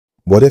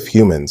What if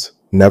humans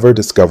never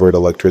discovered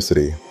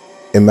electricity?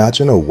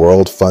 Imagine a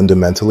world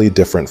fundamentally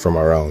different from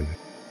our own.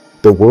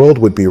 The world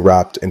would be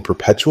wrapped in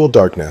perpetual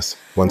darkness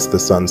once the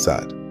sun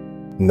set.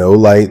 No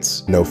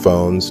lights, no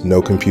phones,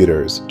 no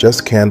computers,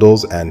 just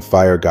candles and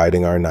fire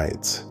guiding our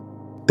nights.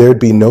 There'd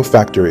be no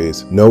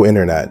factories, no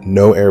internet,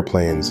 no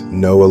airplanes,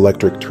 no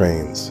electric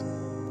trains.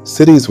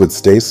 Cities would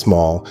stay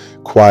small,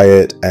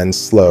 quiet, and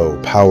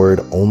slow, powered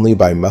only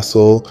by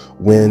muscle,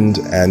 wind,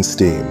 and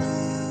steam.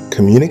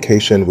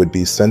 Communication would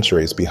be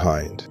centuries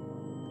behind.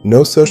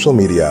 No social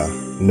media,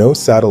 no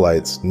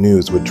satellites,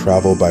 news would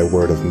travel by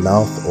word of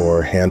mouth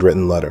or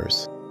handwritten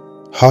letters.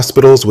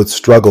 Hospitals would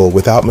struggle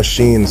without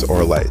machines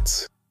or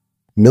lights.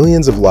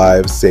 Millions of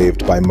lives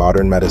saved by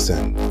modern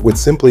medicine would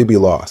simply be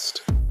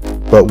lost.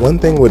 But one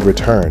thing would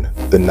return: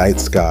 the night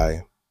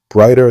sky,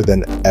 brighter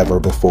than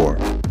ever before.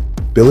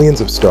 Billions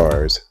of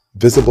stars,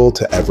 visible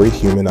to every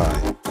human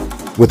eye.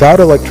 Without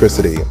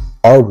electricity,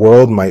 our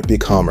world might be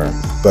calmer,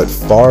 but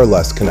far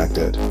less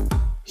connected.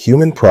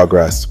 Human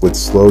progress would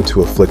slow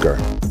to a flicker,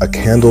 a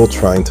candle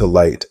trying to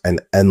light an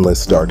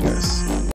endless darkness.